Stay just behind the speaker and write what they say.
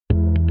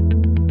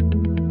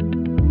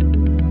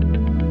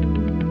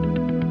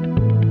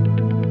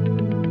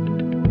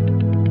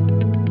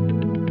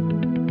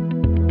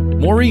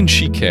Maureen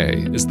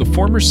Chiquet is the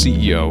former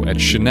CEO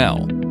at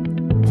Chanel.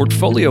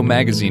 Portfolio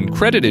magazine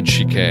credited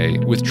Chiquet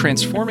with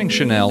transforming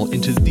Chanel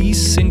into the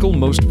single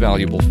most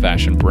valuable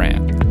fashion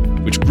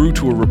brand, which grew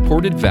to a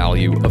reported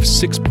value of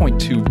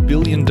 $6.2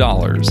 billion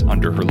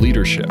under her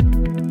leadership.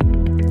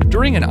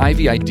 During an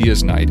Ivy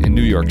Ideas Night in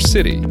New York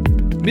City,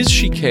 Ms.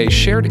 Chiquet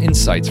shared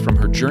insights from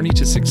her journey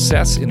to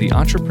success in the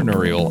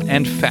entrepreneurial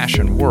and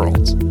fashion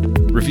worlds,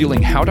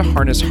 revealing how to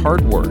harness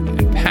hard work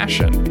and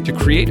passion to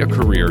create a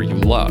career you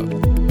love,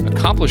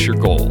 accomplish your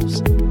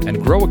goals,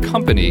 and grow a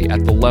company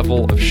at the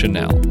level of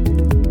Chanel.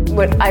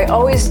 What I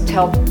always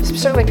tell,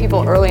 certainly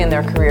people early in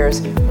their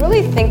careers,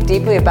 really think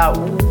deeply about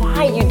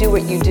why you do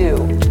what you do.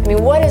 I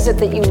mean, what is it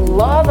that you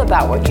love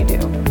about what you do?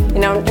 You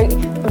know,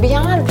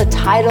 beyond the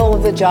title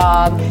of the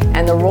job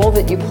and the role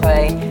that you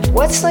play,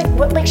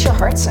 what makes your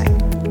heart sing?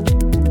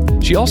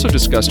 She also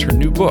discussed her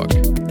new book,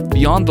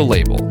 Beyond the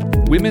Label: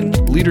 Women,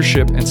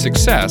 Leadership, and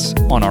Success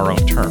on Our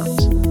Own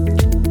Terms.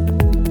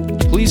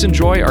 Please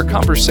enjoy our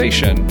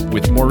conversation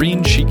with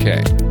Maureen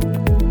Chiquet.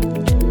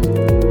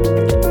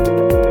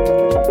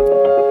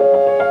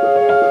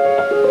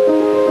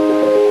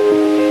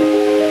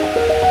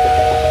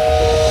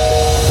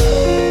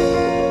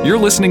 You're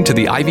listening to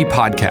the Ivy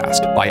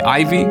Podcast by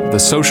Ivy, the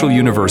social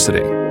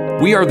university.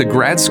 We are the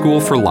grad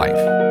school for life,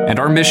 and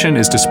our mission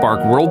is to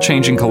spark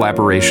world-changing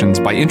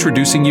collaborations by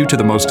introducing you to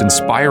the most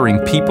inspiring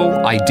people,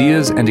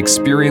 ideas, and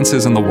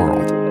experiences in the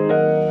world.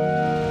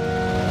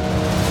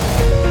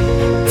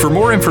 For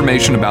more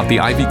information about the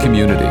Ivy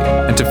community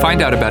and to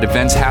find out about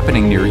events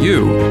happening near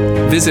you,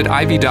 visit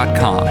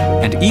ivy.com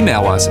and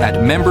email us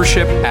at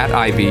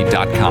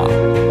membership@ivy.com.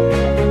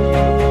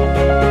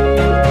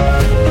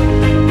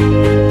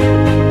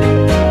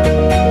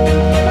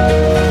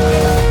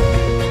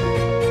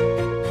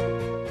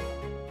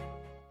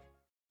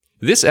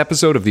 This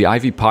episode of the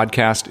Ivy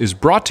Podcast is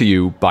brought to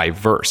you by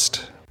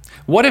Versed.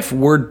 What if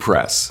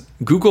WordPress,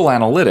 Google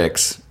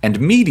Analytics,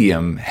 and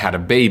Medium had a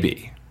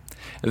baby?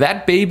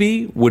 That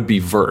baby would be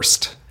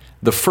Versed,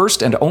 the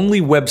first and only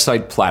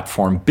website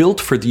platform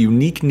built for the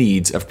unique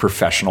needs of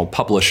professional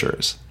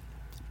publishers.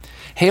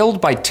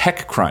 Hailed by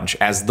TechCrunch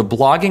as the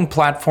blogging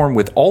platform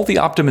with all the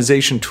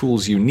optimization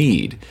tools you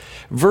need,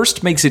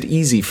 Versed makes it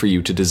easy for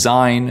you to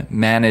design,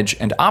 manage,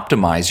 and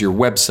optimize your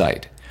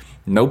website.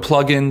 No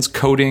plugins,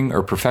 coding,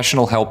 or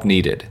professional help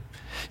needed.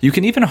 You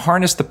can even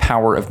harness the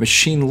power of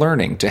machine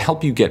learning to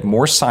help you get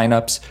more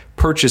signups,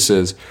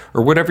 purchases,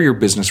 or whatever your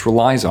business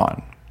relies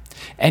on.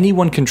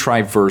 Anyone can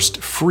try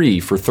Versed free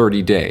for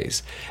 30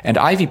 days, and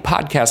Ivy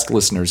Podcast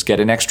listeners get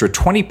an extra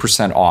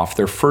 20% off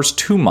their first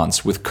 2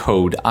 months with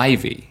code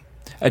IVY.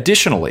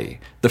 Additionally,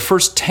 the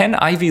first 10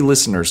 Ivy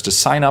listeners to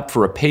sign up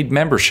for a paid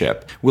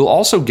membership will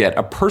also get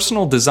a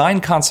personal design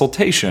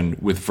consultation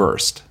with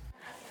Versed.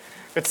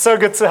 It's so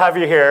good to have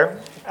you here,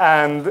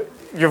 and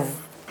you've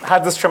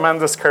had this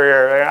tremendous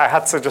career. I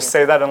had to just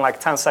say that in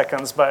like 10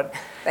 seconds, but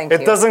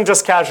it doesn't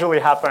just casually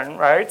happen,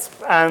 right?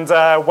 And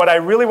what I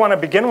really want to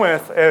begin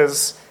with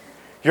is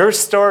your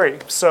story.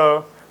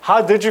 So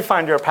how did you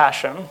find your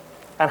passion,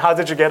 and how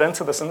did you get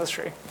into this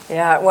industry?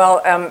 Yeah,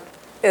 well,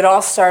 it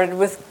all started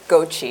with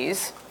goat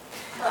cheese.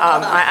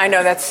 I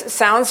know that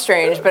sounds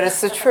strange, but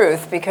it's the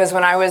truth, because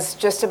when I was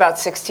just about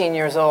 16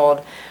 years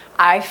old,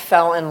 I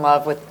fell in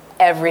love with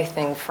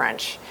everything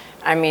French.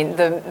 I mean,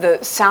 the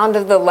sound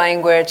of the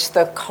language,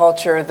 the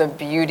culture, the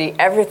beauty,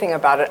 everything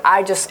about it.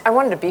 I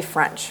wanted to be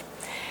French.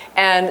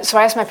 And so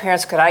I asked my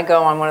parents, could I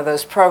go on one of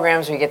those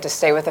programs where you get to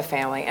stay with a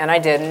family? And I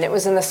did, and it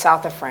was in the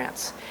south of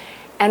France.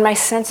 And my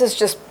senses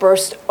just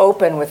burst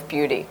open with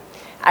beauty.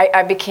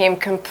 I became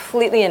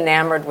completely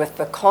enamored with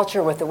the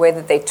culture, with the way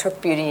that they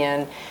took beauty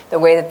in, the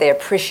way that they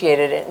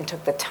appreciated it and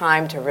took the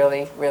time to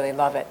really, really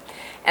love it.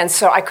 And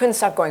so I couldn't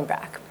stop going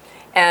back.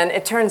 And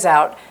it turns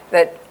out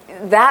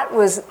that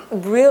was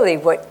really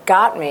what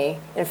got me,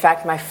 in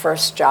fact, my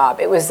first job.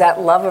 It was that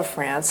love of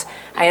France.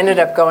 I ended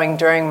up going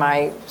during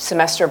my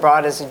semester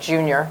abroad as a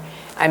junior.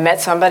 I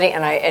met somebody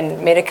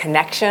and made a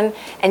connection.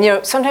 And you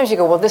know, sometimes you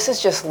go, well, this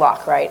is just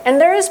luck, right? And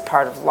there is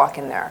part of luck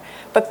in there.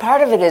 But part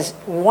of it is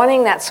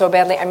wanting that so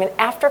badly. I mean,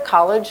 after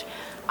college,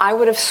 I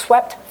would have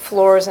swept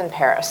floors in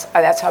Paris.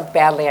 That's how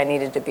badly I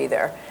needed to be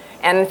there.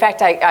 And in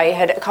fact, I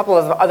had a couple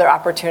of other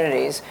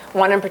opportunities.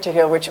 One in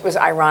particular, which was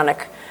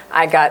ironic.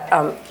 I got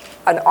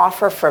an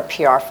offer for a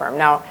PR firm.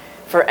 Now,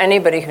 for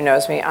anybody who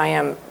knows me,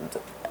 I'm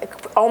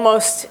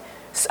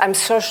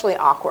socially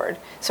awkward.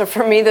 So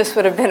for me, this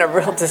would have been a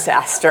real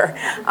disaster.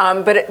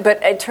 But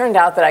it turned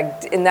out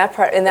that in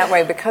that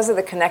way, because of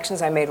the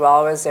connections I made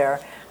while I was there,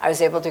 I was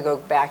able to go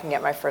back and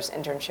get my first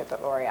internship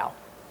at L'Oreal.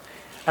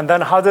 And then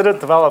how did it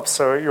develop?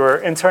 So you were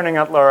interning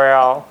at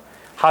L'Oreal.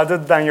 How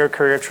did then your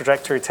career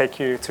trajectory take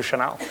you to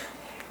Chanel?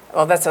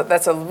 Well, that's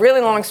a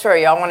really long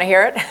story. Y'all want to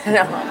hear it?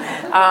 No.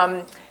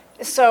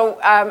 So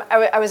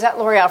I was at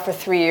L'Oreal for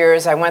 3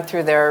 years. I went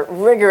through their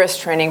rigorous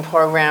training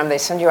program. They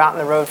send you out on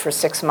the road for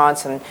 6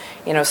 months and,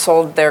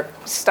 sold their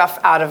stuff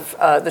out of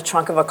the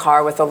trunk of a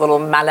car with a little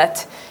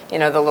mallette,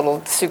 the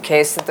little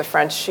suitcase that the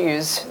French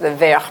use, the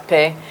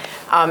VRP.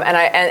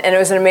 And it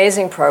was an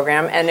amazing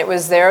program. And it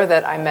was there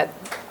that I met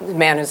the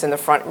man who's in the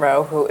front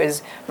row, who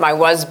is my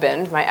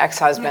husband, my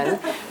ex-husband.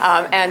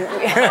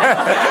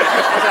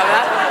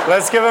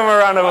 Let's give him a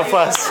round of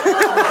applause.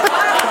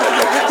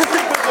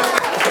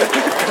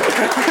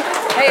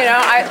 Hey,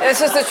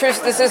 this is the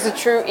truth. This is the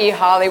true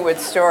Hollywood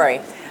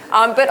story.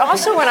 But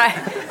also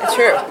it's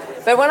true.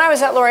 But when I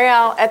was at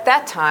L'Oreal at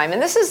that time,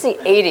 and this is the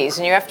 80s,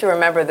 and you have to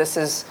remember this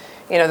is,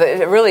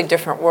 a really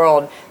different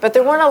world. But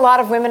there weren't a lot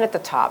of women at the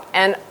top,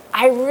 and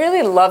I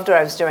really loved what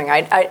I was doing.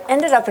 I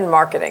ended up in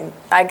marketing.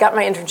 I got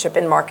my internship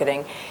in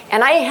marketing,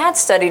 and I had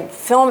studied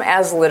film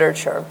as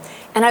literature.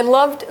 And I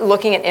loved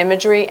looking at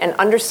imagery and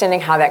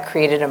understanding how that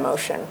created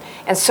emotion.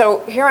 And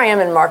so here I am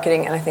in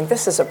marketing, and I think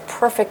this is a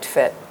perfect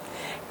fit.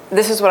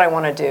 This is what I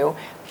want to do.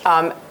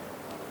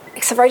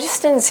 Except for I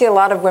just didn't see a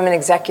lot of women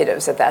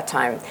executives at that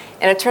time.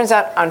 And it turns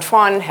out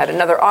Antoine had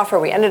another offer.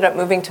 We ended up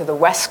moving to the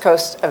West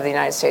Coast of the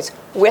United States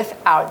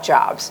without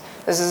jobs.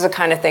 This is the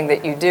kind of thing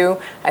that you do,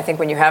 I think,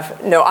 when you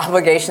have no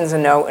obligations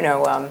and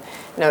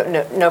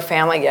no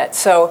family yet.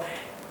 So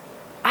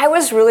I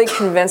was really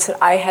convinced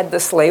that I had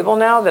this label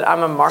now that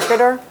I'm a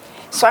marketer.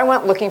 So I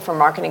went looking for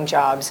marketing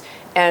jobs.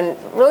 And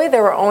really,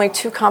 there were only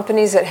 2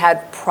 companies that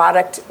had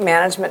product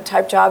management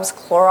type jobs,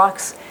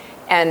 Clorox,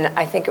 and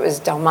I think it was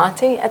Del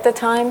Monte at the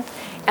time.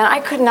 And I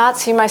could not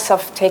see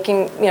myself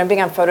being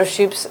on photo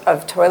shoots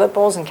of toilet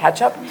bowls and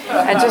ketchup.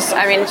 And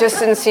it just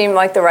didn't seem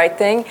like the right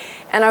thing.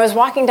 And I was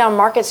walking down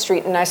Market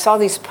Street, and I saw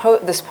this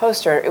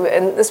poster,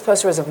 and this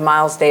poster was of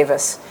Miles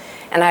Davis.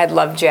 And I had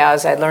loved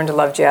jazz. I had learned to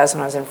love jazz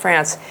when I was in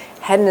France.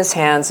 Head in his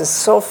hands, this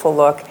soulful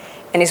look,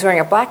 and he's wearing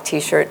a black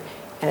T-shirt,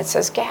 and it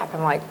says Gap.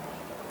 I'm like,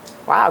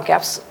 wow,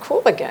 Gap's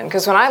cool again.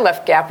 Because when I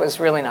left, Gap was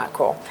really not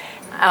cool.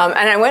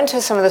 And I went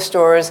to some of the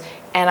stores,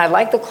 and I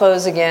liked the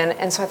clothes again,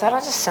 and so I thought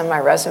I'll just send my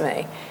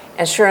resume.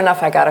 And sure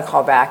enough, I got a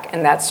call back,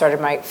 and that started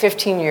my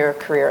 15-year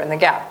career in the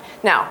Gap.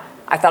 Now,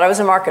 I thought I was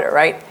a marketer,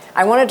 right?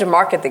 I wanted to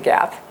market the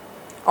Gap,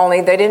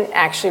 only they didn't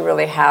actually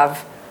really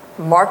have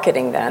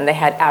marketing then. They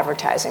had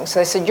advertising. So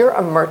they said, you're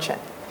a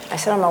merchant. I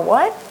said, I'm a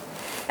what?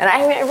 And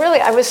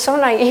I was so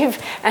naive.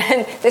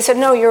 And they said,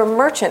 no, you're a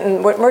merchant.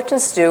 And what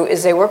merchants do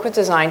is they work with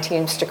design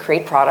teams to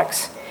create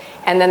products.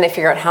 And then they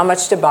figure out how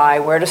much to buy,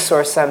 where to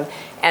source them,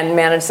 and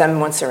manage them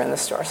once they're in the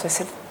store. So I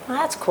said, well,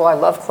 that's cool. I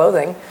love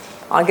clothing.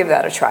 I'll give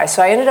that a try.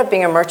 So I ended up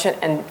being a merchant.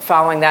 And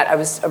following that, I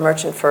was a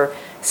merchant for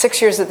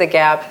 6 years at the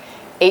Gap,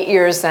 8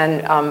 years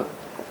then.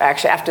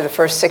 Actually, after the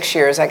first 6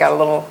 years, I got a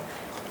little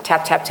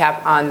tap, tap,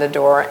 tap on the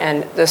door,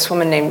 and this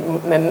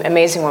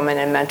amazing woman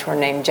and mentor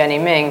named Jenny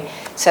Ming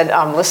said,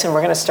 listen,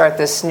 we're going to start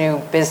this new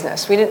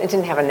business. It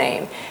didn't have a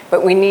name,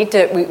 but we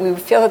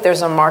feel that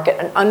there's a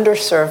market, an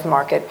underserved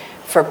market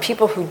for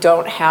people who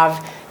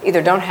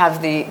either don't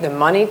have the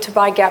money to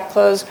buy Gap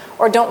clothes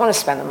or don't want to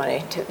spend the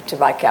money to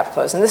buy Gap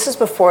clothes. And this is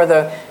before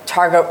the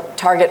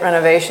Target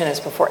renovation. It's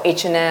before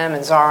H&M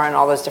and Zara and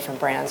all those different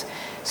brands.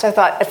 So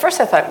at first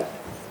I thought,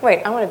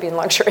 wait, I want to be in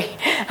luxury,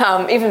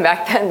 even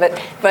back then.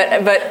 But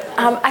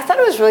I thought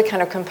it was really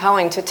kind of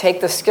compelling to take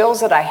the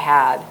skills that I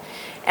had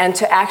and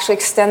to actually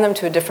extend them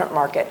to a different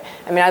market.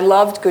 I mean, I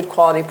loved good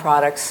quality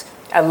products.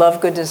 I love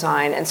good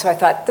design. And so I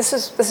thought, this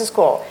is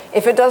cool.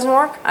 If it doesn't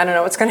work, I don't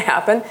know what's going to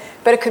happen,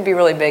 but it could be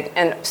really big.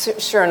 And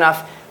sure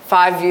enough,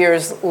 5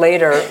 years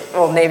later,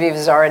 Old Navy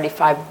was already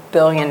 $5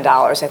 billion.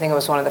 I think it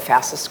was one of the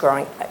fastest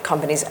growing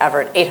companies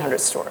ever at 800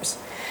 stores.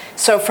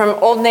 So from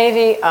Old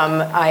Navy,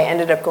 I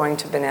ended up going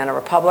to Banana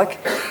Republic.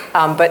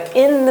 But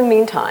in the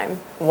meantime,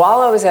 while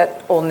I was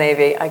at Old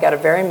Navy, I got a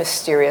very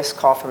mysterious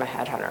call from a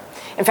headhunter.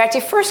 In fact, he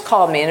first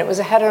called me, and it was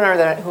a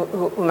headhunter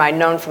whom I'd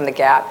known from the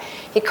Gap.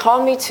 He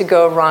called me to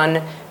go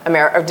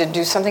or to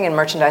do something in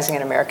merchandising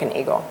at American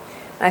Eagle.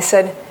 And I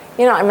said,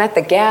 I'm at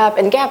the Gap,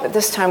 and Gap at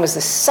this time was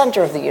the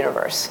center of the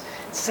universe.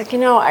 It's like,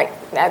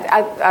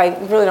 I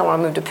really don't want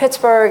to move to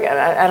Pittsburgh, and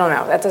I don't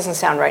know, that doesn't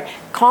sound right.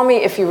 Call me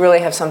if you really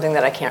have something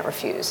that I can't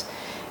refuse.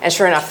 And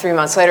sure enough, 3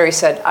 months later, he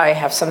said, I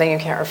have something you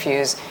can't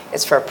refuse.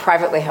 It's for a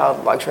privately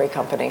held luxury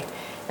company.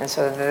 And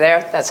so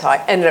that's how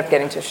I ended up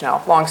getting to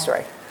Chanel. Long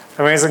story.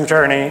 Amazing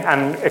journey,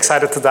 and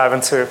excited to dive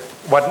into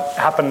what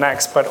happened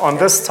next. But on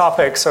this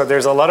topic, so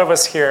there's a lot of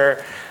us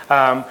here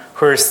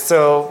who are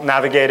still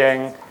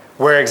navigating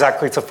where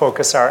exactly to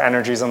focus our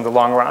energies in the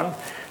long run.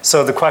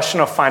 So the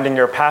question of finding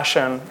your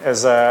passion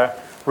is a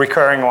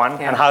recurring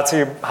one, and how do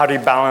you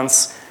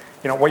balance,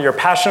 what you're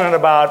passionate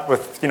about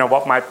with,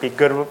 what might be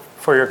good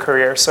for your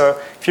career. So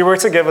if you were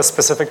to give a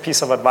specific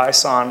piece of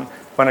advice on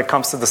when it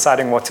comes to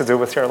deciding what to do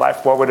with your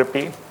life, what would it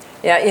be?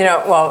 Yeah,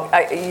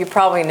 you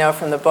probably know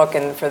from the book,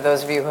 and for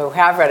those of you who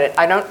have read it,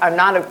 I'm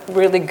not a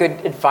really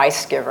good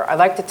advice giver. I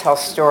like to tell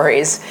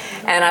stories,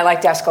 and I like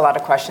to ask a lot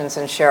of questions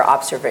and share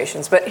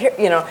observations. But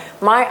here,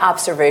 my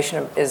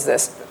observation is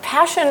this: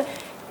 passion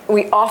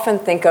we often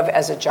think of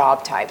as a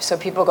job type. So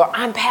people go,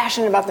 I'm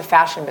passionate about the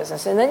fashion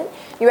business. And then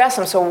you ask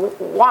them, so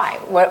why?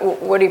 What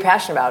are you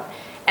passionate about?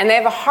 And they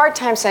have a hard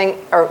time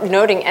saying or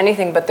noting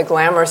anything but the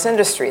glamorous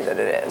industry that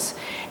it is.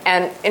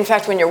 And in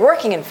fact, when you're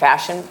working in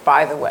fashion,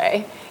 by the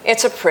way,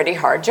 it's a pretty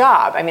hard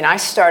job. I mean, I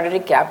started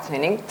at Gap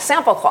cleaning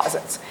sample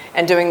closets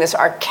and doing this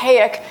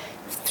archaic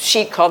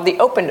sheet called the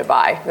open to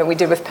buy that we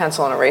did with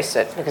pencil and erased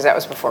it because that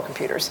was before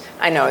computers.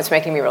 I know, it's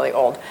making me really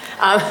old.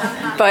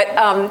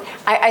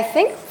 I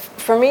think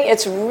for me,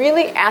 it's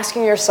really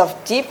asking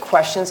yourself deep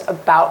questions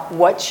about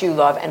what you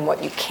love and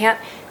what you can't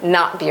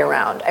not be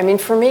around. I mean,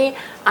 for me,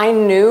 I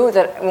knew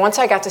that once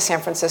I got to San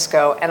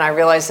Francisco and I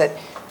realized that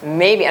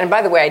maybe, and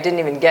by the way,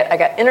 I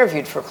got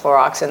interviewed for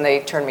Clorox and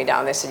they turned me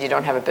down. They said, you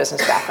don't have a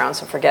business background,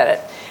 so forget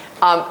it.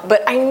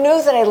 But I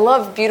knew that I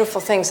love beautiful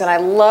things and I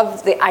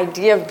love the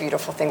idea of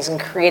beautiful things and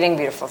creating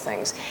beautiful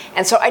things.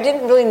 And so I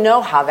didn't really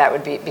know how that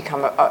would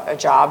become a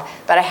job,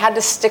 but I had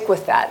to stick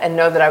with that and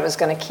know that I was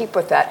going to keep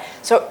with that.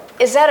 So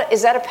is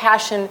that a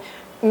passion?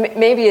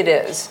 Maybe it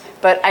is.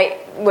 But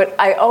what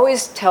I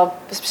always tell,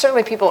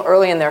 certainly people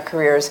early in their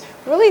careers,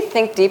 really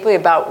think deeply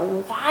about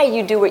why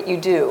you do what you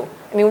do.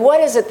 I mean,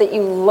 what is it that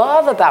you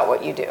love about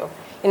what you do?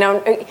 You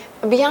know,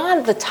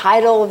 beyond the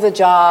title of the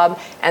job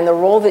and the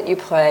role that you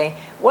play,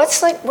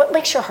 what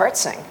makes your heart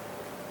sing?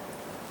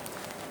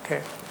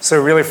 Okay,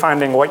 so really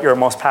finding what you're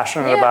most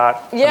passionate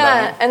about.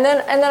 Yeah, and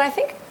then I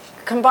think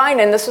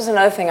combined, and this was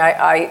another thing,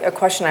 a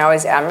question I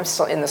always am. I'm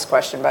still in this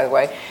question, by the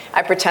way.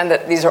 I pretend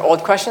that these are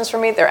old questions for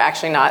me. They're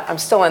actually not. I'm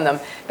still in them.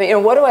 But you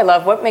know, what do I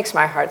love? What makes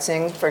my heart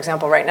sing? For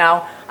example, right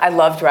now, I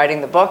loved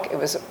writing the book. It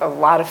was a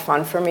lot of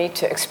fun for me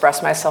to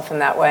express myself in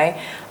that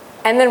way.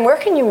 And then where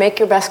can you make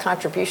your best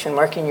contribution?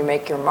 Where can you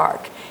make your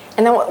mark?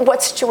 And then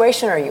what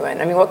situation are you in?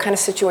 I mean, what kind of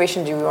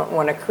situation do you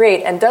want to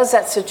create? And does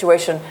that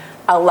situation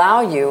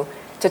allow you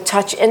to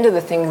touch into the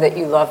thing that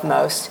you love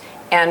most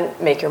and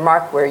make your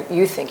mark where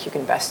you think you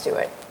can best do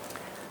it?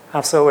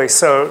 Absolutely.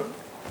 So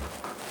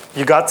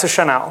you got to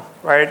Chanel,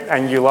 right?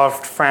 And you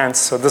loved France,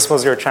 so this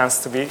was your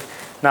chance to be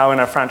now in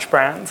a French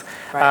brand.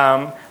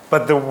 Right.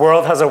 But the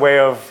world has a way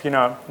of, you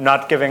know,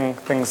 not giving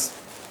things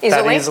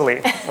that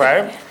easily,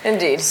 right?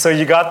 Indeed. So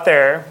you got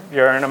there,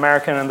 you're an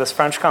American in this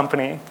French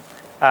company.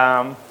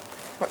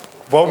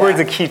 What were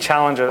the key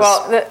challenges?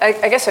 Well,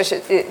 I guess I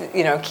should,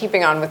 you know,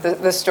 keeping on with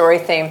the story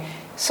theme.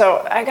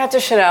 So I got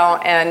to Chanel,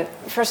 and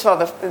first of all,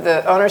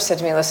 the owner said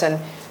to me, listen,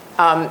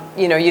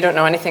 you know, you don't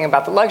know anything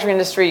about the luxury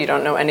industry, you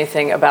don't know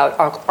anything about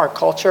our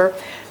culture,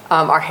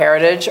 our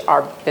heritage,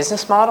 our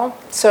business model.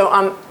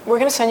 So we're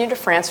going to send you to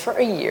France for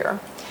a year,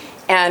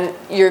 and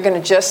you're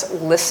going to just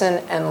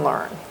listen and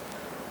learn.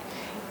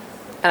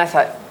 And I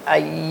thought, a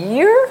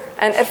year?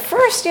 And at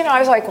first, you know, I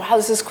was like, wow,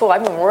 this is cool.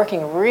 I've been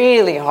working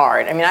really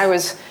hard. I mean, I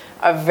was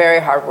a very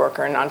hard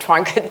worker, and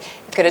Antoine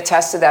could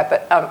attest to that.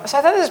 But so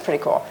I thought this was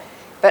pretty cool.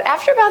 But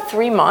after about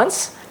 3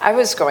 months, I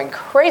was going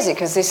crazy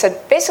because they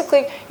said,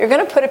 basically, you're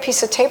going to put a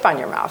piece of tape on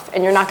your mouth,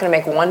 and you're not going to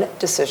make one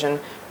decision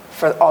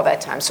for all that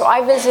time. So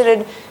I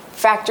visited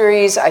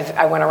factories.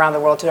 I went around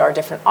the world to our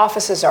different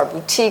offices, our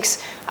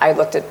boutiques. I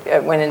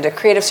went into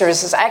creative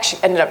services. I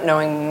actually ended up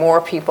knowing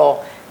more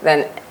people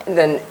than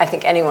I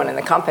think anyone in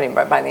the company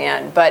by the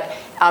end. But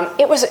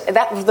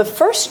the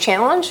first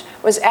challenge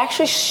was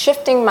actually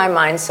shifting my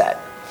mindset.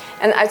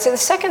 And I'd say the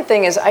second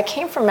thing is I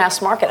came from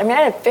mass market. I mean,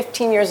 I had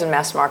 15 years in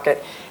mass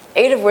market,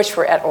 8 of which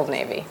were at Old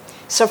Navy.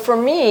 So for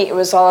me, it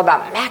was all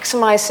about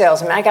maximize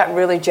sales. I mean, I got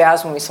really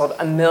jazzed when we sold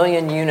 1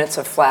 million units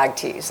of flag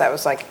tees. That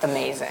was like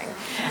amazing.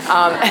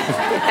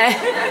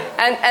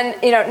 And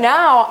you know,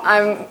 now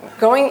I'm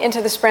going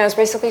into this brand. It's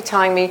basically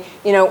telling me,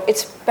 you know,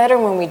 it's better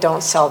when we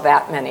don't sell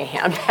that many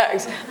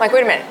handbags. I'm like,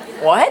 wait a minute,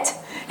 what?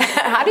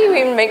 How do you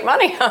even make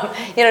money?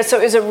 You know, so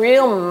it was a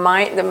real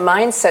the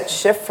mindset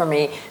shift for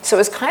me. So it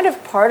was kind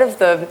of part of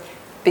the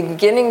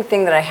beginning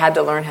thing that I had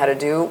to learn how to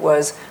do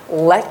was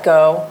let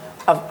go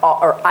of all,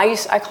 or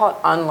I call it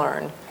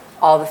unlearn,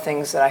 all the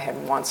things that I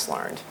had once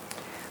learned.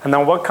 And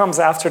then what comes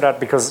after that?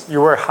 Because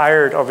you were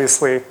hired,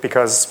 obviously,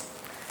 because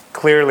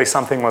clearly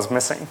something was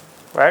missing,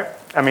 right?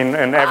 I mean,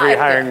 in every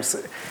hiring...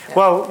 Yeah.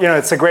 Well, you know,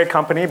 it's a great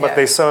company, but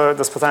they saw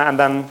this potential, and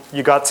then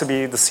you got to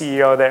be the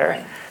CEO there.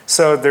 Right.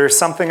 So there's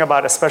something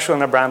about, especially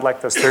in a brand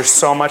like this, there's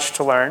so much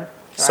to learn,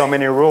 so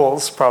many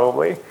rules,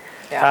 probably.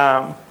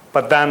 Yeah.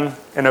 But then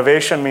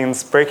innovation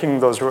means breaking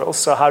those rules.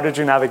 So how did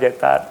you navigate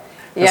that?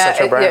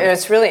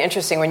 It's really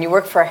interesting. When you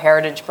work for a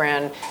heritage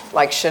brand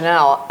like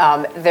Chanel,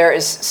 there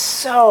is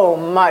so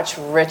much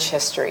rich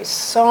history,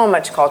 so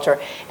much culture,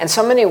 and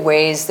so many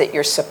ways that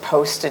you're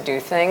supposed to do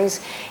things.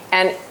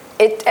 And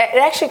it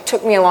actually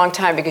took me a long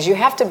time because you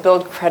have to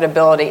build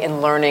credibility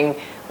in learning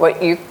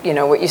what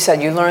you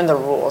said. You learn the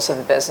rules of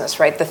the business,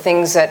 right? The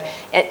things that,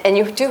 and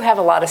you do have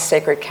a lot of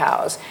sacred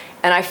cows.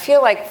 And I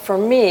feel like for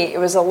me, it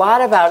was a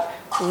lot about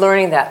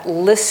learning that,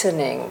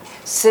 listening,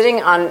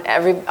 sitting on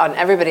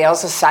everybody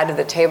else's side of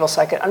the table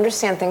so I could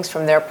understand things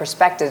from their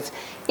perspectives,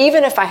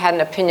 even if I had an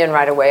opinion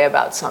right away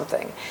about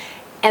something.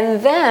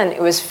 And then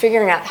it was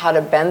figuring out how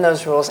to bend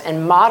those rules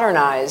and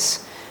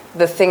modernize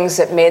the things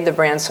that made the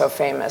brand so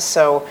famous.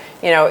 So,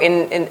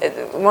 in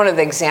one of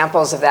the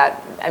examples of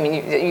that, I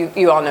mean,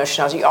 you all know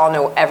Chanel, you all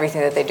know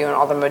everything that they do and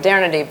all the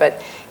modernity,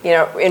 but,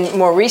 in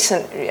more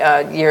recent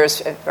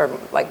years, or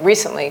like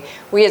recently,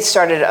 we had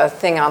started a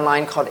thing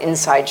online called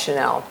Inside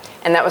Chanel.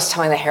 And that was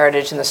telling the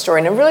heritage and the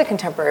story in a really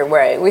contemporary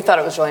way. We thought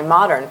it was really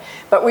modern.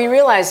 But we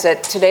realized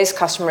that today's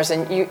customers,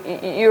 and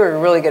you're a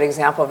really good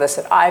example of this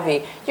at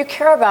Ivy, you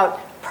care about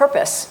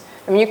purpose.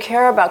 I mean, you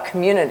care about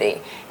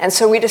community. And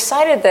so we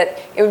decided that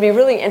it would be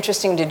really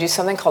interesting to do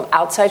something called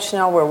Outside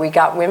Chanel, where we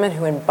got women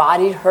who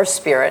embodied her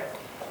spirit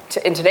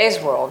in today's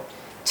world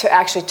to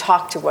actually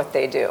talk to what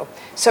they do.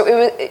 So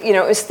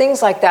it was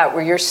things like that,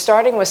 where you're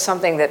starting with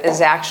something that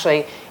is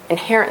actually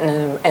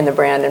inherent in the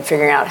brand and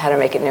figuring out how to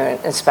make it new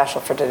and special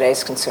for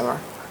today's consumer.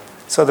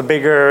 So the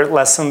bigger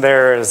lesson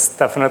there is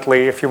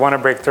definitely, if you want to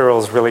break the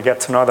rules, really get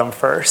to know them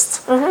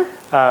first.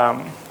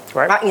 Mm-hmm.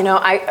 Right?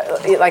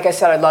 Like I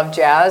said, I loved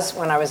jazz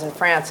when I was in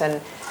France,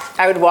 and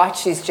I would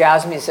watch these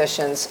jazz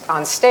musicians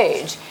on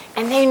stage,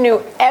 and they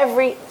knew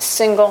every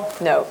single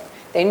note.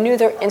 They knew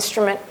their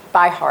instrument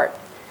by heart.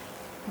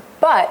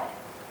 But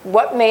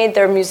what made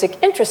their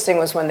music interesting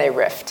was when they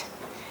riffed.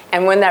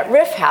 And when that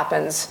riff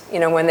happens,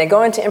 when they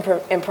go into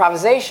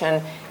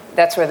improvisation,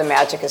 that's where the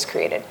magic is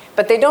created.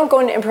 But they don't go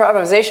into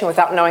improvisation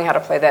without knowing how to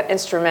play that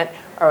instrument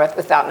or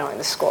without knowing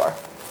the score.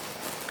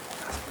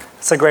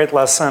 It's a great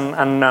lesson.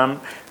 And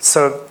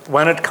so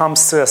when it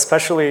comes to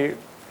especially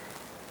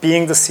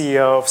being the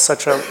CEO of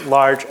such a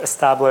large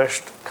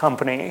established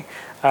company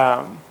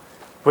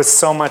with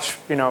so much,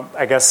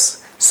 I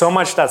guess, so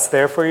much that's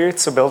there for you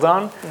to build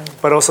on,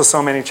 but also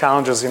so many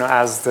challenges,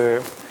 as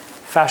the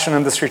fashion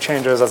industry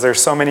changes, as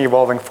there's so many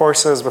evolving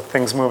forces with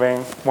things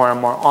moving more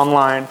and more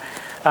online.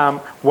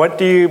 What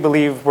do you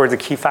believe were the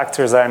key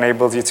factors that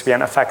enabled you to be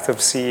an effective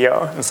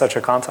CEO in such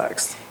a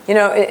context?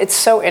 It's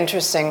so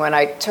interesting. When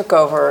I took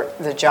over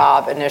the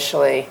job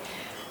initially,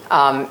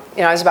 I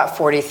was about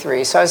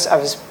 43, so I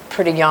was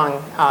pretty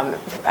young,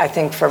 I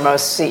think, for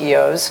most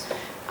CEOs,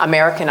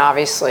 American,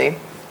 obviously.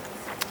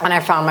 And I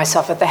found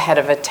myself at the head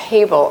of a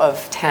table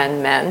of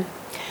 10 men.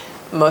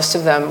 Most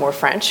of them were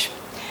French.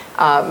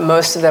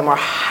 Most of them were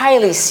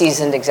highly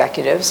seasoned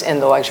executives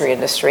in the luxury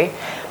industry,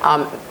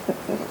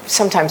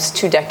 sometimes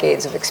 2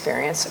 decades of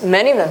experience.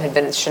 Many of them had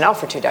been at Chanel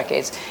for 2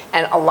 decades,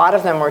 and a lot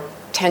of them were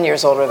 10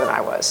 years older than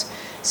I was.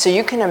 So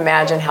you can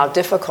imagine how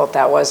difficult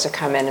that was to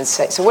come in and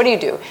say, so what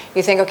do?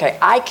 You think, okay,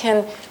 I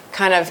can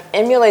kind of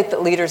emulate the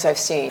leaders I've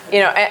seen,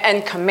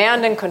 and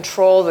command and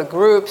control the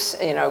groups,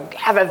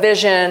 have a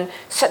vision,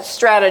 set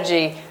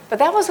strategy, but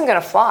that wasn't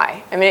going to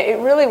fly. I mean, it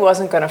really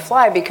wasn't going to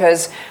fly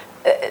because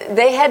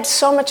they had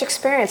so much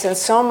experience and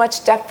so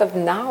much depth of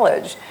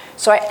knowledge.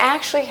 So I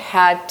actually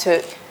had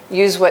to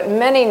use what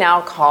many now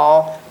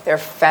call their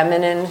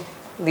feminine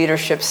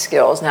leadership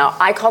skills. Now,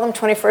 I call them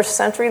 21st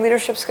century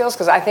leadership skills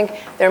because I think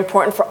they're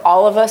important for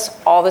all of us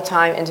all the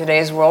time in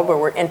today's world where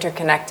we're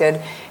interconnected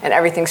and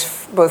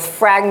everything's both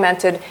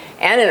fragmented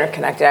and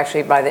interconnected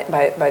actually by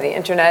the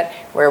internet,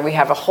 where we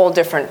have a whole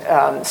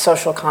different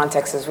social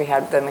context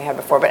than we had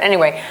before. But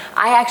anyway,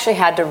 I actually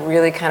had to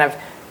really kind of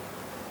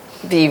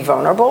be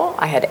vulnerable.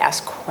 I had to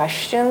ask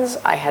questions.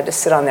 I had to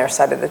sit on their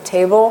side of the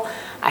table.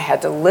 I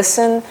had to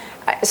listen.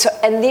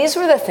 And these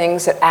were the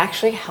things that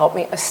actually helped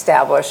me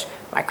establish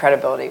my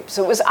credibility.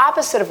 So it was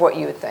opposite of what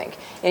you would think.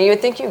 And you would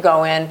think you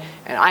go in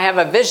and I have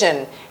a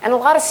vision. And a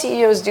lot of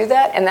CEOs do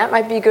that, and that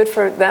might be good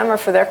for them or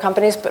for their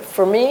companies. But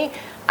for me,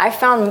 I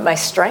found my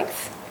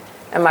strength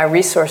and my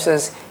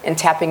resources in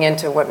tapping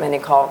into what many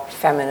call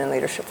feminine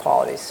leadership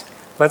qualities.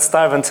 Let's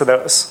dive into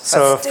those.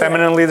 So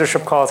feminine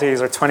leadership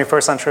qualities or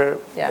 21st century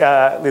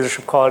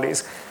leadership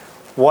qualities.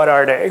 What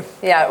are they?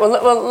 Yeah,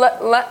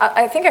 well,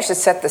 I think I should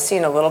set the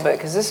scene a little bit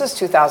because this is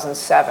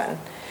 2007.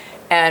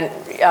 And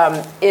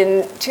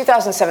in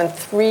 2007,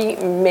 3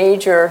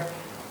 major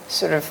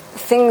sort of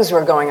things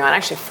were going on,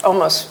 actually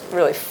almost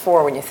really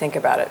 4 when you think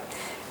about it.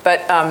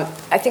 But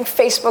I think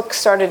Facebook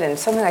started in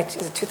something like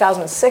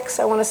 2006,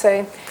 I want to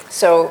say.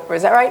 So,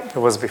 is that right? It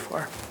was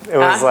before. It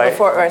was like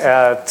before,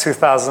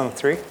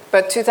 2003.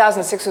 But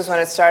 2006 was when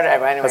it started.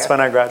 Anyway. That's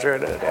when I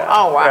graduated. Yeah.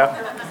 Oh, wow.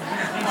 Yeah.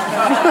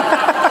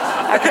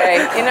 Okay,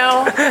 you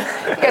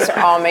guys are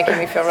all making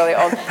me feel really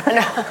old.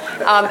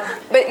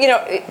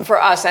 But, for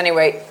us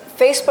anyway,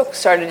 Facebook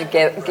started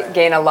to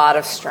gain a lot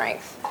of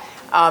strength.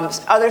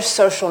 Other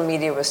social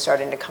media was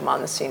starting to come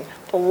on the scene.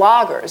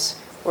 Bloggers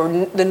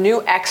were the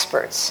new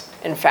experts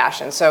in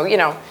fashion. So,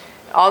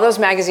 all those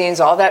magazines,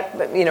 all that,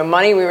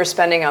 money we were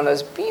spending on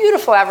those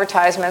beautiful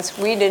advertisements,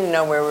 we didn't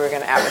know where we were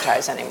going to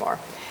advertise anymore.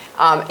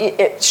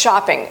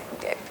 Shopping,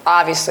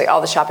 obviously,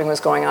 all the shopping was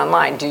going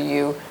online. Do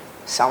you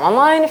sell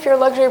online if you're a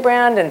luxury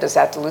brand, and does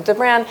that dilute the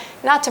brand?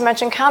 Not to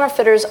mention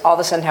counterfeiters all of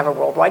a sudden have a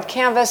worldwide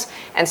canvas,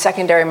 and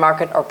secondary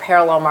market or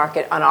parallel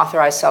market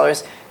unauthorized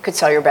sellers could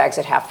sell your bags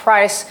at half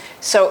price.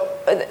 So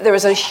there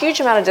was a huge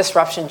amount of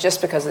disruption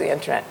just because of the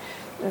internet.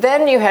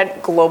 Then you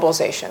had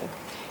globalization,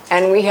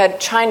 and we had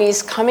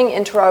Chinese coming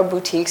into our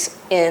boutiques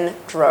in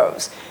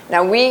droves.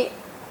 Now, we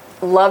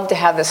love to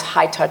have this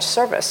high-touch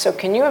service. So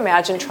can you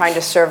imagine trying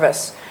to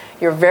service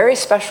your very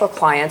special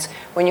clients,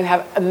 when you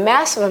have a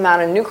massive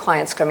amount of new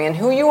clients coming in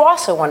who you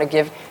also want to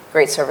give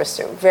great service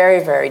to.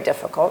 Very, very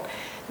difficult.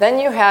 Then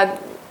you had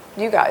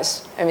you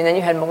guys. Then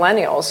you had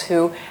millennials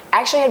who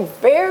actually had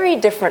very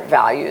different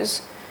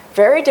values,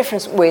 very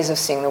different ways of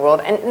seeing the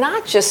world, and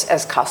not just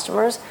as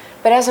customers,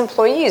 but as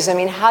employees.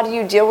 How do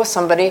you deal with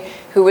somebody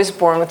who was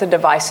born with a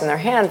device in their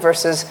hand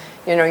versus,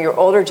 your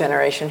older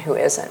generation who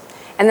isn't?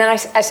 And then I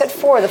said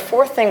four. The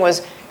fourth thing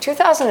was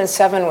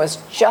 2007 was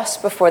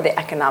just before the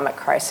economic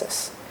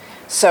crisis.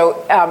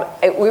 So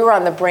we were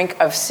on the brink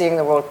of seeing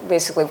the world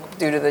basically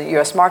due to the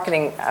U.S.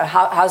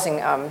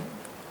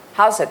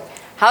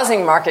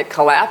 housing market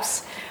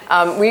collapse.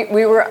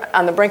 We were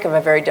on the brink of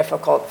a very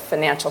difficult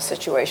financial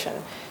situation.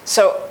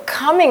 So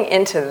coming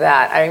into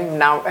that, I'm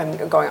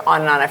going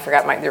on and on. I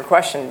forgot your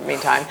question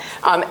meantime.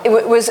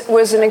 It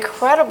was an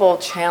incredible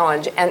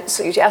challenge. And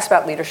so you asked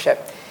about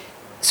leadership.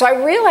 So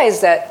I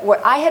realized that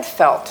what I had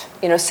felt,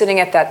 sitting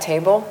at that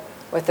table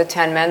with the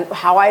 10 men,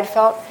 how I had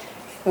felt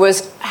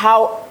was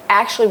how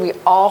actually we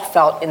all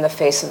felt in the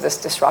face of this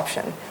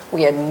disruption.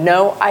 We had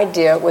no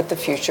idea what the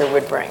future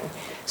would bring.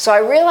 So I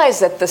realized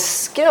that the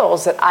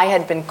skills that I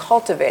had been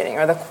cultivating,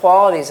 or the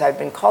qualities I'd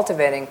been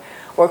cultivating,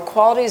 were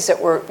qualities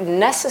that were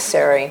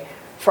necessary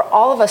for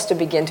all of us to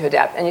begin to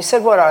adapt. And you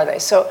said, what are they?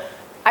 So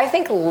I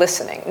think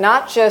listening,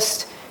 not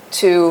just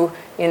to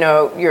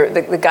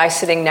the guy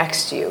sitting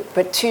next to you,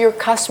 but to your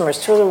customers,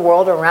 to the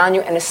world around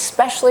you, and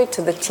especially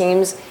to the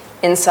teams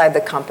inside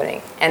the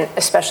company, and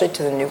especially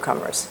to the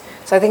newcomers.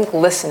 So I think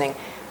listening.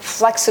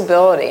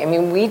 Flexibility.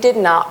 We did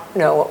not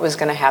know what was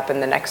going to happen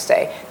the next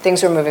day.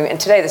 Things were moving, and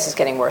today this is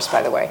getting worse,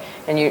 by the way,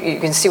 and you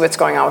can see what's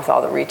going on with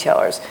all the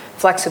retailers.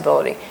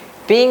 Flexibility.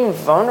 Being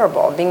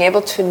vulnerable, being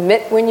able to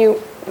admit when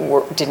you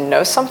didn't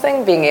know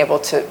something, being able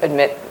to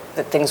admit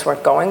that things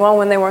weren't going well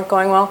when they weren't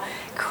going well.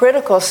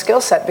 Critical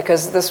skill set,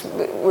 because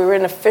we were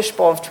in a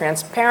fishbowl of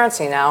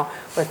transparency now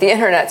with the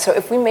internet. So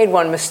if we made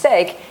one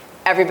mistake,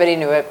 everybody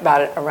knew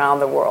about it around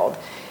the world.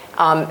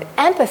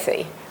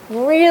 Empathy,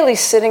 really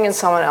sitting in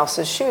someone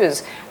else's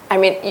shoes.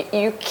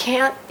 You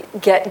can't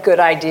get good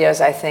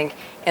ideas, I think,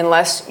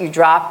 unless you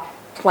drop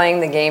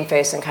playing the game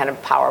face and kind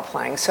of power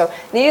playing. So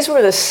these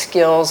were the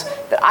skills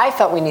that I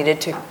felt we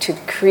needed to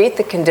create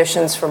the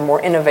conditions for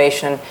more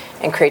innovation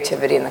and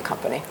creativity in the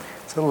company.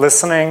 So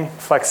listening,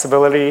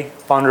 flexibility,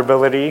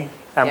 vulnerability,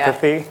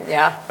 empathy.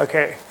 Yeah.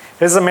 Okay.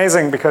 This is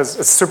amazing because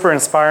it's super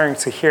inspiring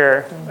to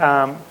hear,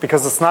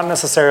 because it's not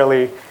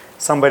necessarily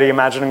somebody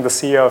imagining the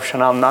CEO of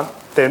Chanel.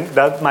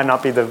 That might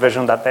not be the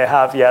vision that they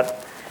have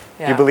yet.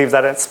 Yeah. You believe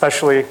that,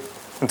 especially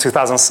in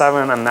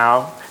 2007 and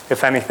now,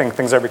 if anything,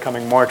 things are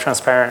becoming more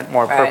transparent,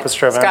 more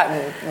purpose-driven. It's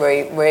gotten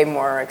way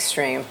more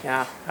extreme,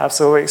 yeah.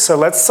 Absolutely. So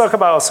let's talk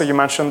about, also you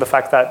mentioned the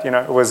fact that,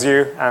 it was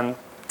you and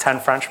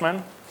 10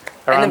 Frenchmen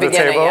around the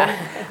table. Yeah.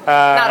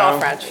 Not all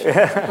French.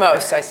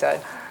 Most, I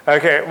said.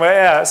 Okay, well,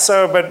 yeah.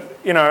 So, but,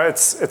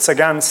 it's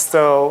again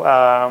still,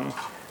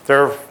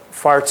 there are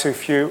far too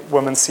few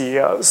women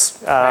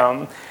CEOs.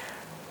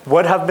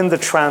 What have been the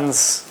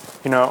trends,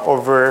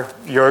 over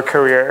your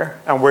career,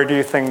 and where do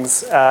you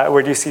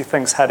see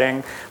things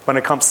heading when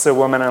it comes to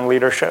women and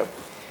leadership?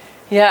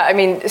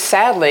 Yeah,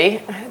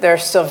 sadly, there are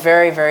still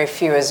very, very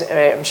few, as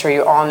I'm sure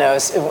you all know,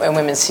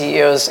 women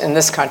CEOs in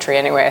this country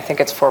anyway. I think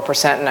it's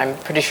 4%, and I'm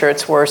pretty sure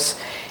it's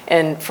worse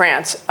in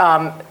France.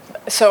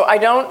 So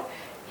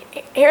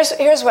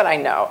here's what I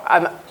know.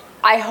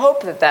 I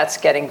hope that that's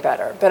getting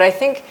better, but I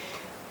think,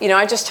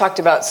 I just talked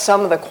about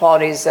some of the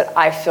qualities that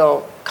I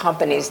feel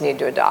companies need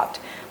to adopt.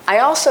 I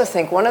also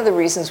think one of the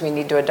reasons we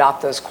need to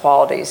adopt those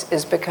qualities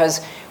is because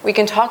we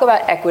can talk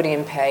about equity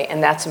in pay,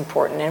 and that's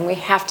important, and we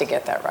have to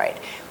get that right.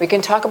 We can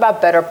talk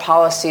about better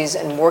policies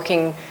and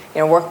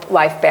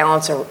work-life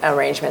balance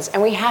arrangements,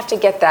 and we have to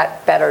get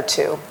that better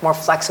too, more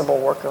flexible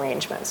work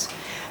arrangements.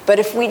 But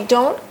if we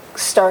don't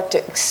start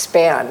to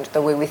expand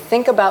the way we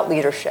think about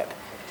leadership,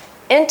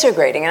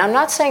 integrating, and I'm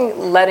not saying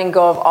letting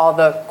go of all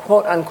the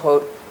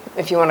quote-unquote,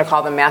 if you want to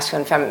call them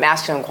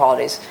masculine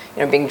qualities,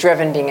 being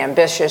driven, being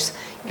ambitious,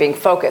 being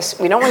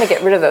focused. We don't want to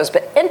get rid of those,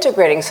 but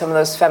integrating some of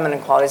those feminine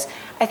qualities.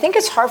 I think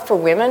it's hard for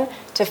women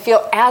to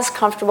feel as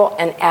comfortable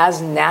and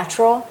as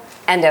natural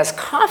and as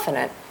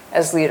confident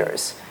as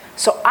leaders.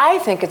 So I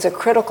think it's a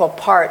critical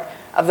part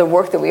of the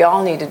work that we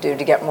all need to do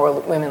to get more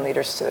women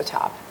leaders to the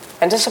top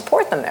and to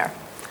support them there.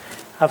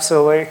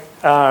 Absolutely.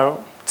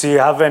 Do you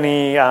have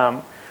any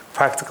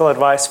practical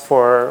advice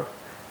for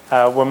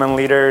women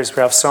leaders?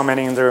 We have so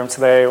many in the room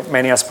today,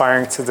 many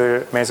aspiring to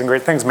do amazing,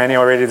 great things, many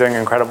already doing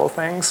incredible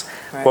things.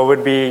 Right. What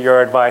would be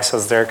your advice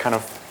as they're kind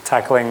of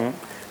tackling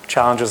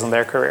challenges in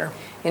their career?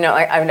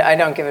 I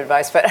don't give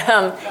advice, but,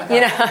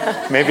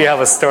 Maybe you have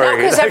a story.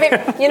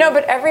 No,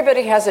 but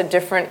everybody has a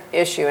different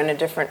issue and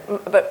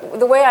but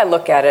the way I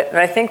look at it, and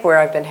I think where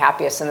I've been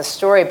happiest in the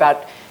story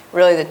about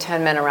really the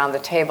 10 men around the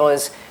table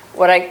is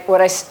what I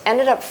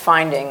ended up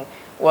finding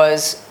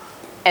was,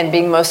 and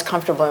being most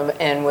comfortable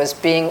in, was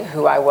being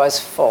who I was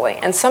fully.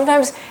 And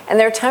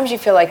there are times you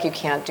feel like you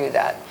can't do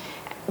that.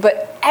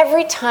 But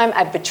every time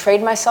I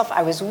betrayed myself,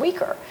 I was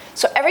weaker.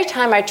 So every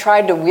time I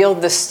tried to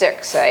wield the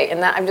stick, say,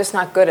 and that I'm just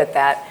not good at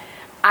that,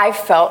 I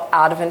felt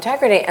out of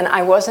integrity and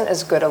I wasn't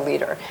as good a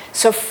leader.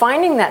 So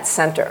finding that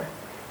center,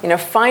 and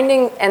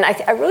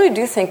I really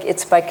do think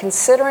it's by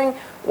considering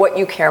what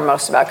you care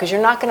most about, because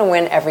you're not going to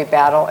win every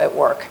battle at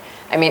work.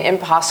 I mean,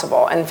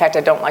 impossible. And in fact,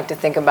 I don't like to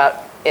think about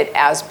it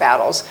as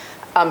battles.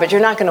 But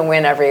you're not going to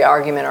win every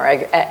argument or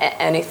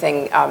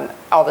anything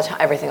all the time,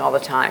 everything all the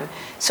time.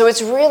 So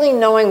it's really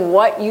knowing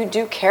what you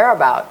do care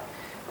about,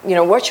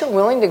 what you're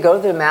willing to go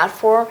to the mat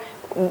for,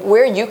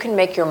 where you can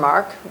make your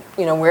mark,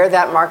 where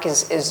that mark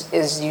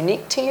is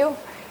unique to you,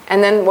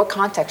 and then what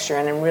context you're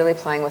in, and really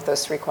playing with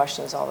those 3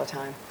 questions all the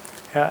time.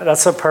 Yeah,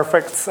 that's a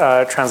perfect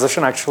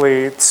transition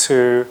actually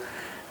to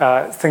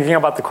thinking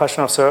about the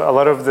question of, so a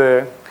lot of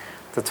the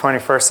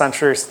 21st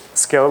century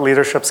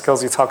leadership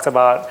skills you talked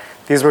about,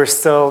 these were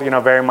still,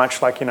 very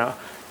much like,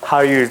 how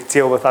you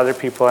deal with other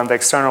people in the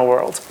external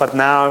world. But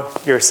now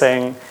you're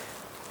saying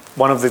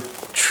one of the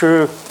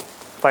true,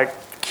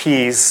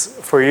 keys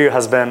for you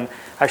has been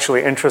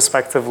actually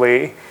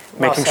introspectively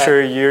making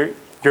sure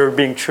you're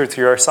being true to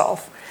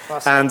yourself.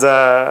 And,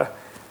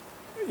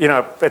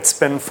 it's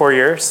been 4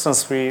 years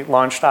since we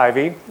launched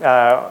Ivy,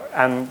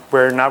 and we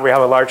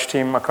have a large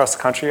team across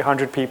the country,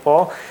 100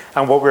 people.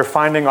 And what we're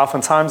finding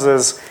oftentimes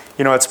is,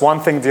 it's one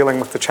thing dealing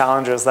with the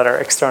challenges that are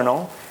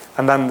external,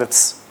 and then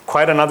it's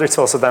quite another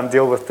to also then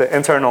deal with the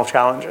internal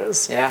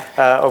challenges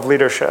of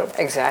leadership.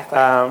 Exactly.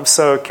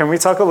 So can we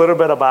talk a little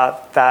bit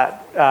about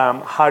that?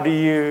 How do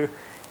you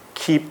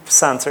keep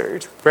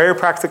centered? Very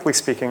practically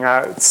speaking,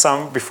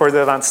 before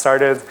the event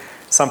started,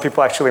 some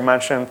people actually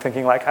mentioned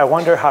thinking I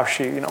wonder how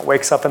she,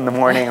 wakes up in the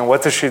morning and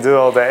what does she do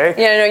all day?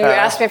 Yeah, you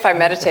asked me if I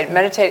meditate.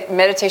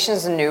 Meditation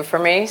is new for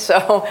me,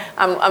 so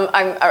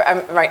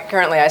I'm right.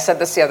 Currently, I said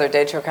this the other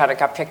day to a crowd. It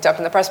got picked up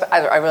in the press, but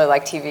I really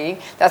like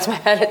TV. That's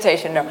my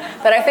meditation. No,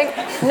 but I think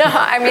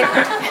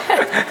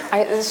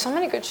there's so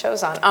many good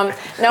shows on. I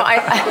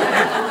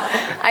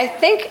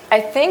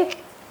think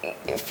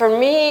for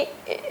me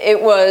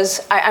it was.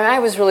 I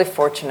was really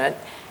fortunate.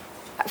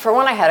 For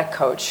one, I had a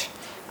coach.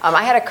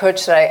 I had a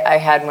coach that I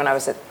had when I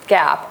was at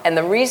Gap, and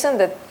the reason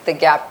that the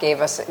Gap gave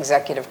us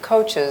executive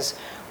coaches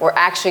were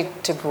actually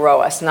to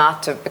grow us,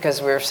 not because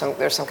there's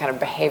some kind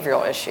of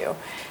behavioral issue.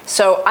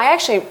 So I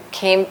actually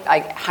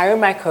hired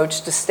my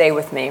coach to stay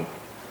with me,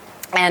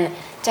 and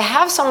to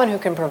have someone who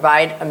can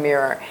provide a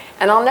mirror.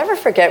 And I'll never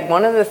forget,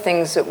 one of the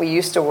things that we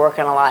used to work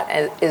on a lot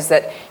is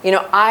that,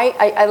 I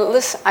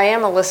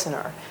am a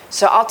listener,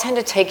 so I'll tend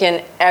to take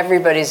in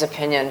everybody's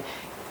opinion,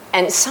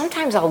 and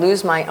sometimes I'll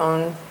lose my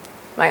own,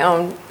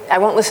 I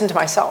won't listen to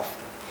myself.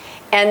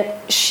 And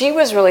she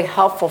was really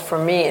helpful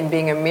for me in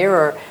being a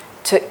mirror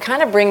to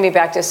kind of bring me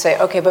back to say,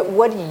 okay, but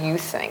what do you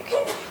think?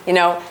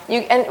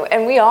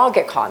 And we all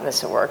get caught in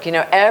this at work.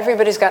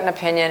 Everybody's got an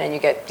opinion, and you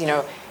get,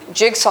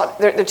 jigsaw,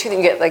 they're two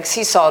things, you get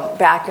seesawed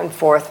back and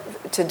forth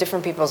to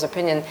different people's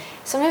opinion.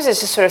 Sometimes it's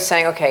just sort of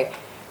saying, okay,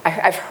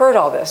 I've heard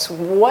all this.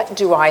 What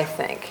do I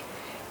think?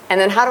 And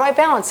then how do I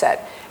balance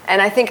that?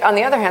 And I think, on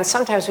the other hand,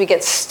 sometimes we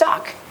get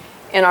stuck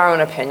in our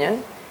own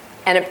opinion,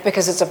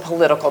 because it's a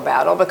political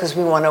battle, because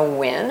we want to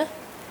win.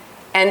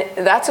 And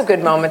that's a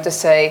good moment to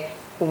say,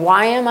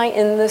 why am I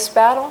in this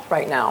battle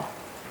right now?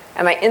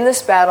 Am I in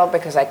this battle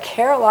because I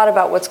care a lot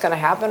about what's going to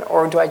happen,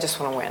 or do I just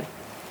want to win?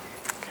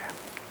 Okay.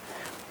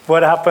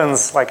 What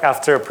happens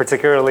after a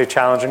particularly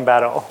challenging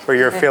battle where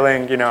you're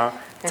feeling,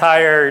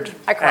 tired,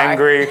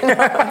 angry,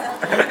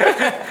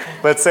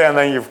 let's say, and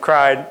then you've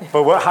cried.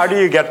 But how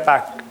do you get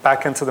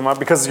back into the mood?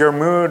 Because your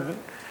mood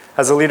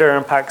as a leader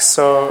impacts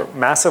so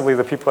massively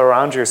the people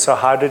around you. So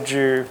how did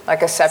you...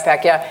 Like a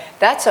setback, yeah.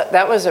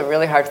 That was a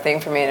really hard thing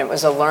for me, and it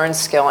was a learned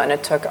skill, and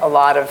it took a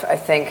lot of, I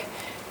think,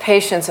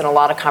 patience and a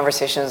lot of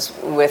conversations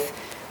with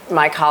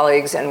my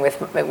colleagues and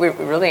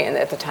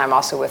at the time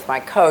also with my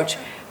coach.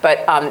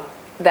 But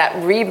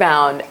that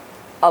rebound,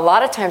 a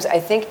lot of times I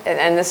think,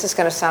 and this is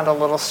going to sound a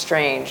little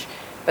strange,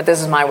 but this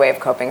is my way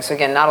of coping. So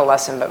again, not a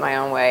lesson, but my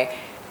own way.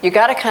 You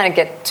got to kind of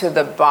get to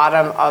the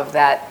bottom of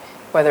that,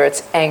 whether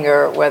it's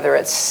anger, whether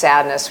it's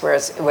sadness,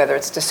 whether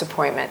it's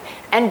disappointment,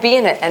 and be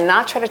in it and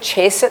not try to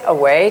chase it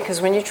away,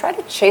 because when you try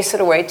to chase it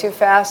away too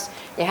fast,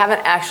 you haven't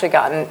actually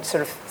gotten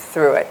sort of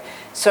through it.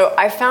 So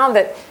I found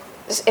that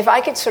if I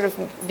could sort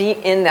of be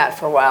in that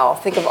for a while,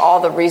 think of all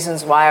the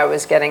reasons why I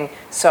was getting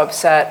so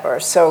upset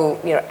or so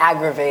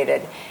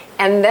aggravated,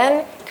 and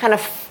then kind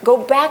of go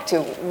back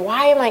to,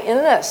 why am I in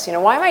this?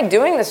 Why am I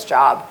doing this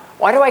job?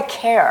 Why do I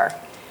care?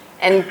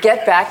 And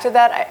get back to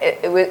that,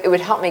 it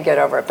would help me get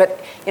over it. But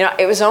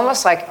it was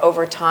almost like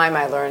over time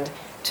I learned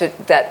to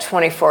that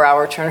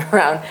 24-hour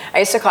turnaround. I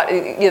used to call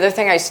it, the other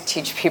thing I used to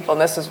teach people,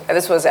 and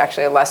this was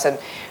actually a lesson.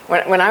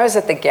 When I was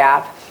at the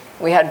Gap,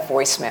 we had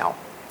voicemail.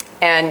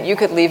 And you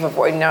could leave a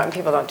voice. No,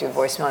 people don't do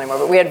voicemail anymore,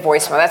 but we had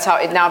voicemail. That's how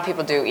now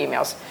people do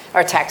emails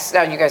or text.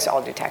 Now you guys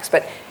all do text,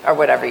 or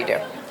whatever you do.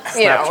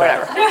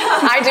 whatever.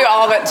 I do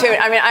all of it too.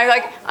 I mean,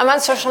 I'm on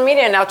social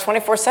media now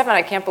 24/7.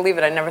 I can't believe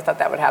it. I never thought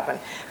that would happen.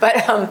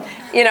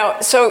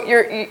 But so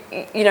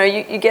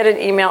you get an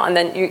email, and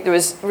then it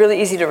was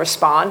really easy to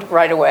respond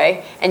right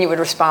away, and you would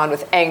respond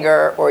with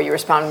anger, or you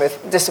respond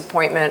with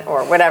disappointment,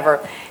 or whatever.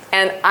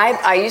 And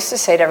I used to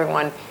say to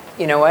everyone,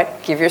 you know what?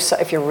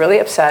 If you're really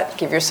upset,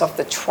 give yourself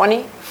the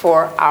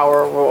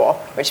 24-hour rule,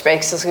 which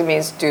basically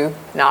means do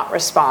not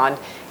respond.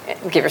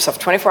 Give yourself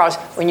 24 hours.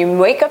 When you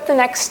wake up the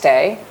next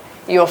day,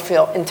 you'll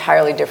feel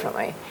entirely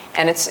differently.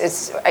 And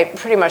it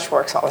pretty much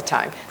works all the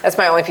time. That's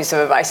my only piece of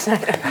advice.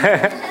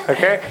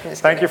 Okay,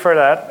 thank you for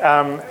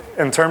that.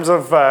 In terms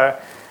of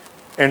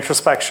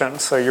introspection,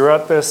 so you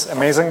wrote this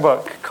amazing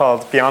book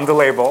called Beyond the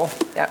Label.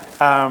 Yep.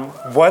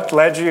 What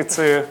led you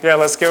to,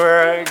 let's give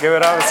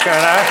it up, what's going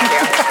on?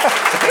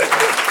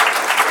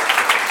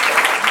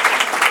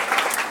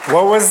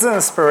 What was the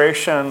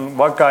inspiration?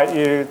 What got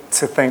you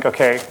to think,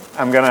 okay,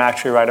 I'm going to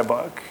actually write a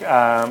book?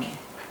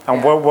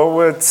 What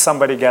would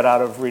somebody get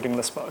out of reading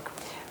this book?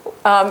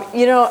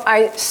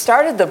 I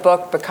started the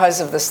book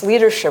because of this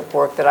leadership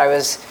work that I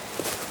was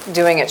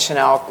doing at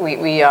Chanel. We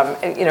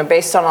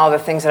based on all the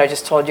things that I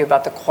just told you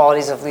about the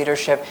qualities of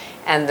leadership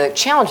and the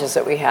challenges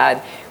that we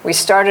had, we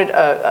started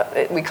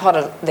we called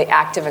it the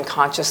active and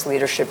conscious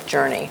leadership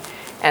journey.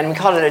 And we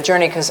called it a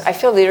journey because I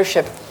feel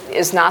leadership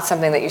is not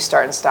something that you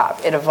start and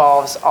stop. It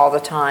evolves all the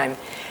time.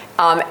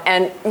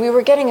 And we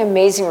were getting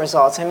amazing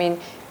results. I mean,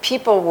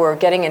 people were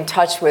getting in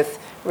touch with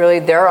really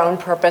their own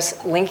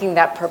purpose, linking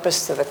that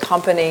purpose to the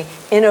company.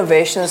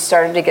 Innovations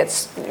started to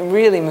get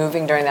really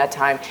moving during that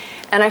time.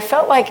 And I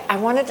felt like I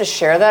wanted to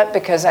share that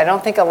because I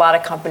don't think a lot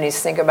of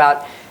companies think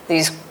about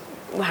these,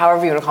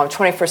 however you want to call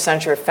them, 21st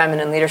century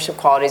feminine leadership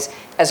qualities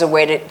as a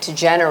way to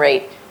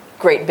generate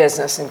great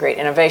business and great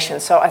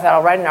innovation. So I thought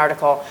I'll write an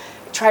article.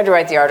 Tried to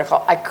write the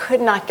article. I could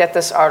not get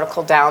this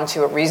article down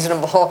to a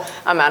reasonable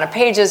amount of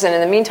pages. And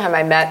in the meantime,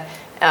 I met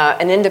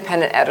an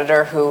independent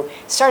editor who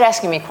started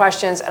asking me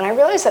questions. And I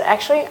realized that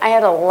actually I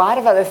had a lot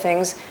of other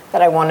things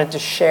that I wanted to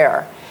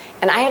share.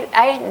 And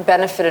I had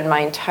benefited my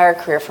entire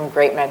career from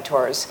great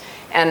mentors.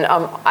 And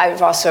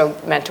I've also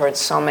mentored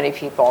so many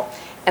people.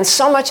 And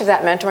so much of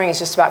that mentoring is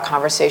just about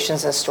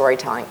conversations and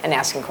storytelling and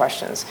asking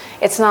questions.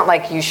 It's not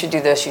like you should do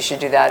this, you should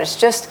do that. It's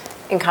just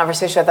in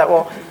conversation. I thought,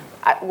 well,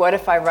 what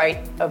if I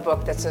write a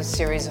book that's a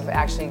series of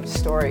actually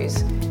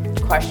stories,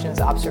 questions,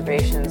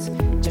 observations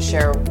to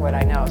share what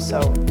I know? So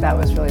that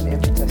was really the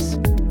impetus.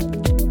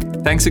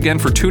 Thanks again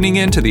for tuning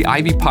in to the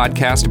Ivy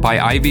Podcast by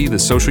Ivy, the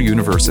Social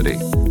University.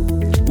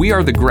 We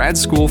are the grad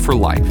school for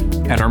life,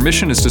 and our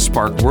mission is to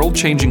spark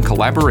world-changing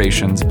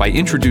collaborations by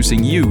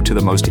introducing you to the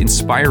most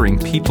inspiring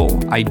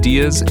people,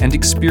 ideas, and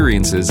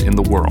experiences in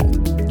the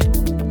world.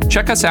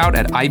 Check us out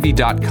at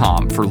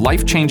ivy.com for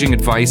life-changing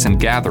advice and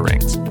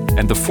gatherings,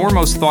 and the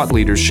foremost thought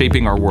leaders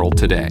shaping our world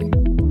today.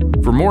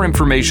 For more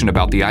information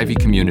about the Ivy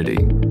community,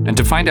 and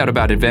to find out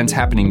about events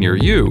happening near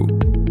you,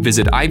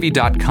 visit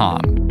ivy.com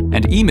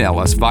and email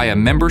us via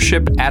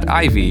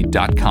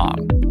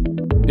membership@ivy.com.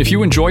 If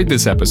you enjoyed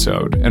this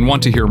episode and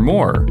want to hear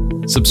more,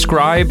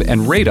 subscribe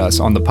and rate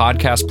us on the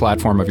podcast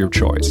platform of your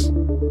choice.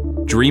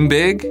 Dream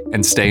big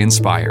and stay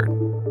inspired.